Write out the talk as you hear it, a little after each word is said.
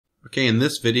Okay, in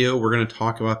this video we're going to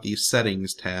talk about the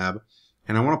Settings tab,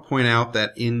 and I want to point out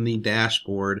that in the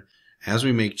dashboard, as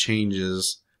we make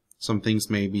changes, some things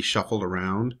may be shuffled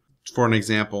around. For an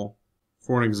example,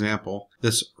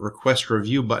 this Request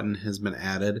Review button has been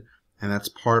added, and that's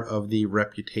part of the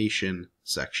Reputation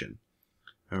section.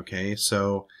 Okay,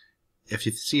 so if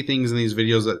you see things in these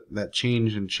videos that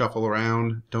change and shuffle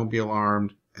around, don't be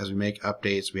alarmed. As we make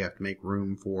updates, we have to make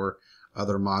room for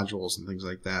other modules and things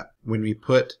like that. When we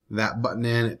put that button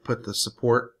in, it put the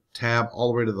Support tab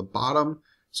all the way to the bottom,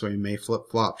 so we may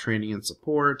flip-flop training and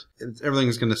support.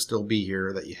 Everything's going to still be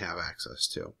here that you have access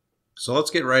to. So let's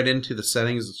get right into the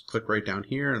settings. Let's click right down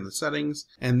here in the settings,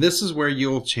 and this is where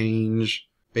you'll change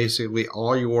basically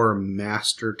all your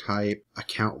master type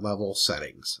account level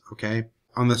settings. Okay,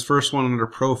 on this first one under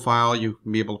profile, you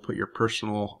can be able to put your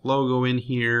personal logo in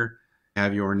here,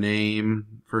 have your name,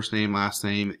 first name, last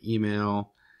name,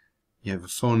 email, you have a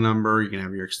phone number, you can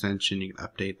have your extension, you can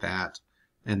update that,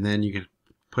 and then you can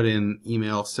put in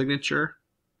email signature,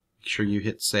 make sure you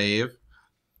hit save,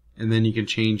 and then you can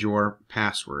change your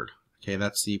password. Okay,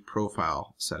 that's the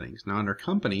profile settings. Now under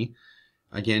company,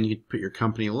 again, you can put your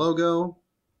company logo,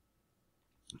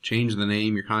 change the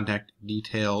name, your contact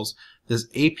details. This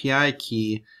API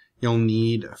key you'll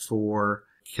need for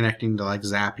connecting to like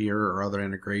Zapier or other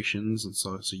integrations, and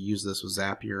so use this with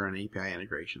Zapier and API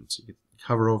integrations. You can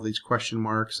hover over these question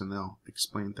marks and they'll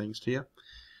explain things to you.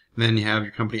 And then you have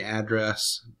your company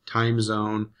address, time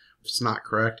zone. If it's not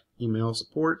correct, email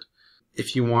support.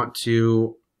 If you want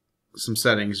to, some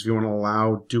settings, if you want to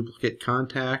allow duplicate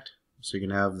contact, so you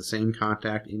can have the same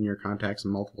contact in your contacts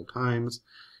multiple times.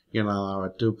 You can allow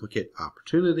a duplicate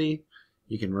opportunity.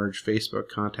 You can merge Facebook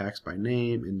contacts by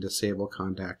name and disable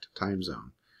contact time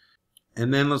zone.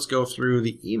 And then let's go through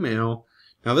the email.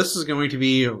 Now this is going to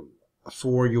be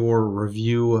for your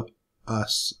Review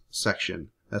Us section.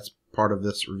 That's part of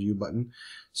this review button.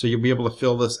 So you'll be able to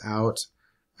fill this out,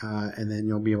 and then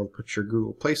you'll be able to put your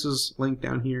Google Places link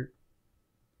down here,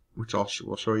 which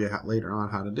we'll show you later on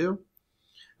how to do.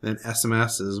 Then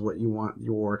SMS is what you want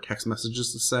your text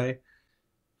messages to say.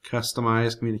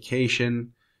 Customized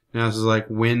communication. Now this is like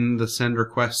when the send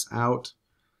requests out,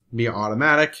 be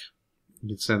automatic. You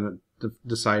can send it to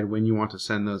decide when you want to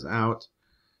send those out,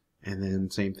 and then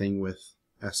same thing with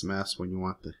SMS, when you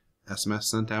want the SMS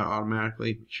sent out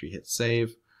automatically. Make sure you hit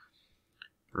save.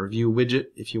 Review widget,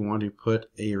 if you want to put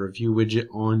a review widget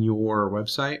on your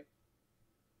website.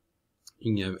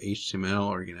 You can have HTML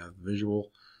or you can have visual,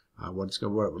 what it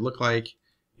would look like.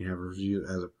 You can have a review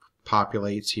as it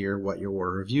populates here what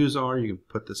your reviews are. You can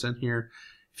put this in here.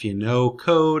 If you know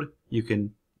code, you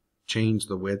can change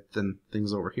the width and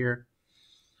things over here.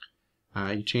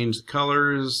 You change the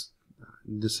colors,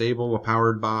 disable a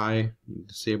powered by, you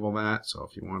disable that. So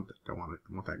if you want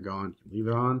that gone, you can leave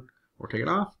it on or take it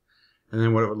off. And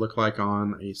then what it would look like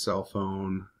on a cell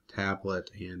phone, tablet,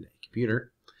 and a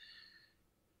computer.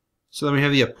 So then we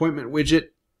have the appointment widget.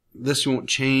 This won't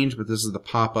change, but this is the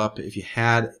pop-up if you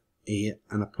had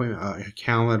an appointment, a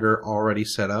calendar already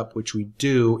set up, which we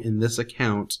do in this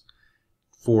account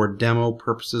for demo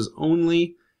purposes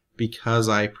only, because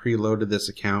I preloaded this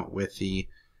account with a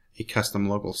custom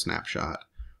local snapshot,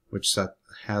 which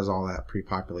has all that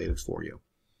pre-populated for you.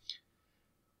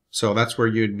 So that's where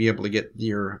you'd be able to get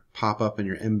your pop-up and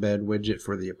your embed widget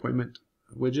for the appointment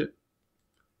widget.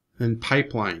 Then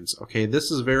pipelines. Okay, this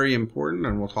is very important,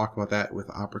 and we'll talk about that with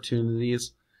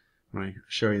opportunities when I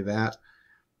show you that.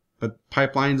 But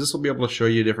pipelines, this will be able to show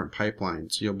you different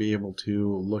pipelines. You'll be able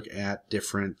to look at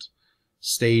different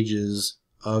stages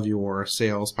of your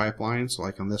sales pipeline. So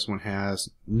like on this one has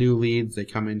new leads, they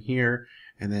come in here,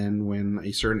 and then when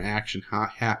a certain action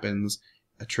happens,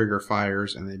 a trigger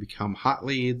fires and they become hot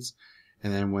leads.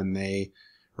 And then when they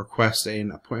request an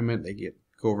appointment, they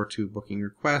go over to booking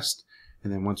request.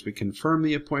 And then once we confirm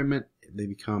the appointment, they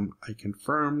become a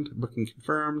booking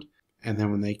confirmed. And then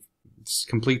when they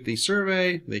complete the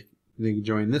survey, they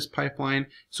join this pipeline.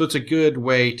 So it's a good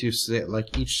way to see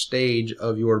like each stage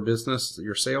of your business,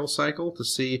 your sales cycle, to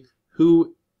see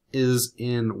who is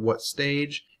in what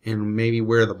stage and maybe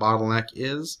where the bottleneck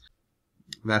is.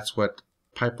 That's what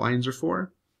pipelines are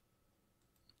for.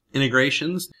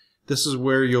 Integrations. This is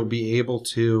where you'll be able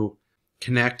to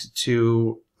connect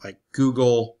to like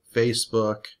Google,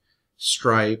 Facebook,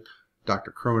 Stripe,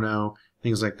 Dr. Chrono,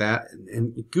 things like that.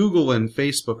 And Google and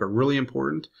Facebook are really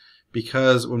important,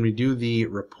 because when we do the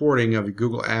reporting of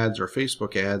Google ads or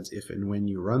Facebook ads, if and when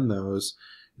you run those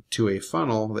to a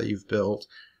funnel that you've built,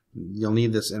 you'll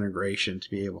need this integration to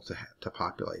be able to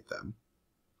populate them.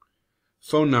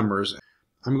 Phone numbers.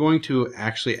 I'm going to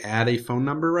actually add a phone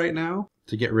number right now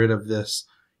to get rid of this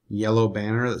yellow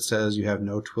banner that says you have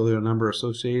no Twilio number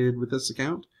associated with this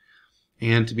account.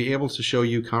 And to be able to show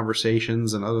you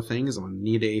conversations and other things, I'm going to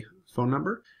need a phone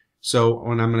number. So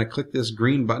when I'm going to click this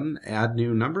green button, add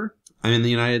new number, I'm in the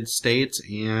United States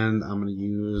and I'm going to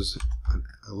use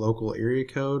a local area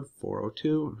code,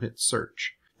 402, and hit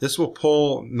search. This will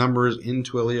pull numbers in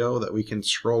Twilio that we can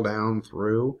scroll down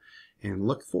through and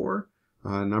look for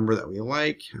a number that we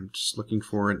like. I'm just looking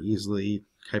for an easily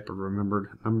type of remembered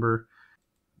number.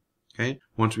 Okay.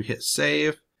 Once we hit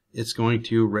save, it's going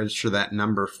to register that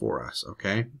number for us.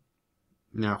 Okay.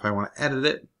 Now, if I want to edit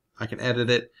it, I can edit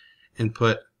it and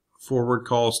put forward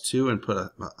calls to and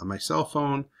put my cell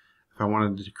phone. If I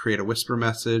wanted to create a whisper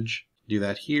message, do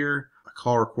that here. A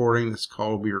call recording, this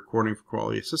call will be recording for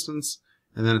quality assistance,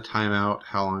 and then a timeout,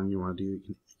 how long you want to do.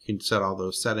 You can set all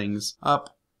those settings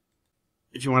up.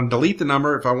 If you want to delete the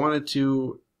number, if I wanted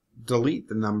to delete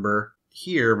the number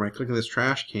here, when I click on this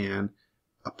trash can,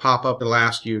 a pop-up will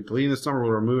ask you, deleting this number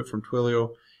will remove it from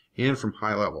Twilio and from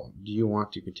High Level. Do you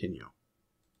want to continue?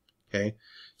 Okay,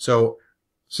 so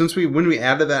since when we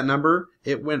added that number,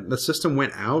 the system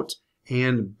went out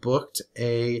and booked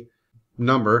a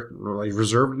number, or like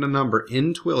reserved a number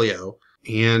in Twilio,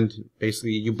 and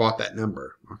basically you bought that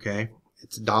number. Okay,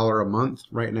 it's $1 a month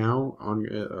right now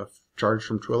on charge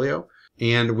from Twilio,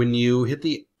 and when you hit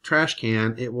the trash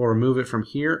can, it will remove it from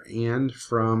here and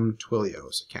from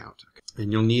Twilio's account. Okay.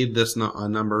 And you'll need this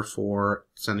number for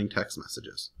sending text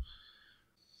messages.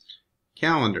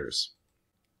 Calendars.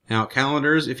 Now,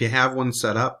 calendars, if you have one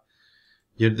set up,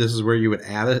 this is where you would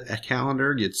add a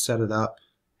calendar. You'd set it up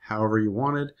however you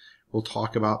wanted. We'll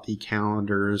talk about the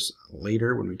calendars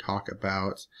later when we talk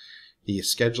about the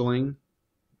scheduling.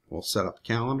 We'll set up a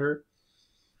calendar.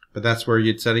 But that's where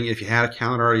you'd setting. If you had a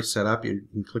calendar already set up, you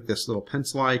can click this little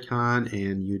pencil icon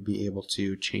and you'd be able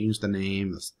to change the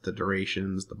name, the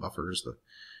durations, the buffers,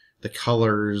 the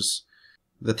colors,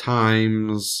 the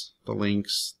times, the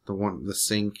links, the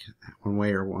sync, one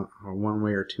way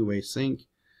or two-way sync,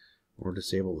 or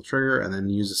disable the trigger, and then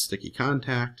use a sticky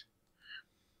contact.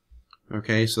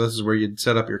 Okay, so this is where you'd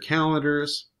set up your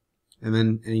calendars, and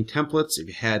then any templates. If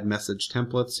you had message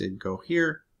templates, you'd go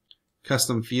here.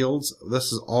 Custom fields.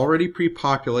 This is already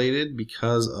pre-populated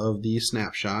because of the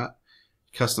snapshot.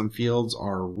 Custom fields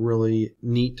are really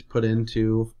neat to put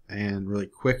into and really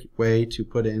quick way to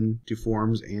put into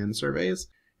forms and surveys.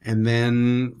 And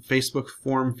then Facebook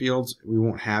form fields, we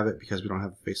won't have it because we don't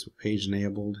have a Facebook page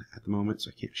enabled at the moment,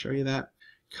 so I can't show you that.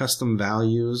 Custom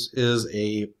values is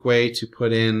a way to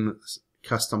put in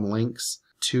custom links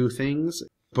to things.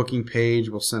 Booking page,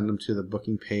 we'll send them to the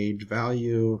booking page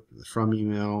value. The from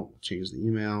email, we'll change the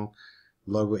email.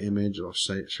 Logo image, it'll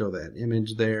show that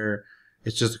image there.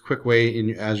 It's just a quick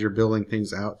way as you're building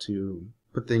things out to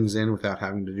put things in without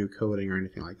having to do coding or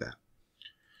anything like that.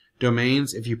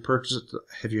 Domains, if you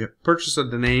purchase a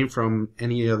domain from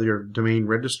any other domain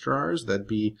registrars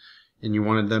and you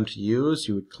wanted them to use,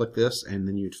 you would click this and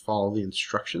then you'd follow the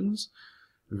instructions.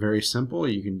 Very simple.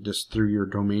 You can just, through your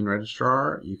domain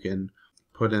registrar, you can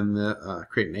put in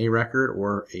create an A record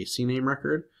or a CNAME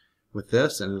record with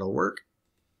this and it'll work.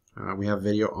 We have a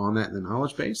video on that in the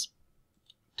knowledge base.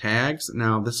 Tags.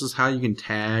 Now this is how you can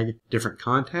tag different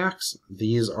contacts.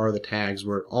 These are the tags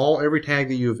where every tag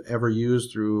that you've ever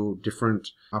used through different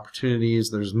opportunities.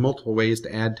 There's multiple ways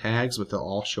to add tags, but they'll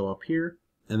all show up here.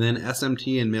 And then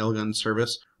SMT and Mailgun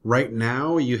service. Right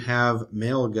now you have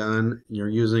Mailgun. You're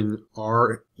using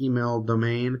our email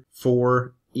domain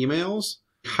for emails.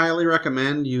 Highly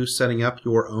recommend you setting up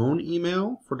your own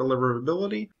email for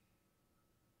deliverability.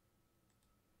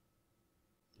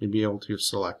 You'd be able to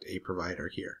select a provider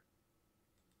here.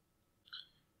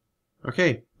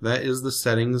 Okay, that is the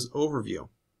settings overview.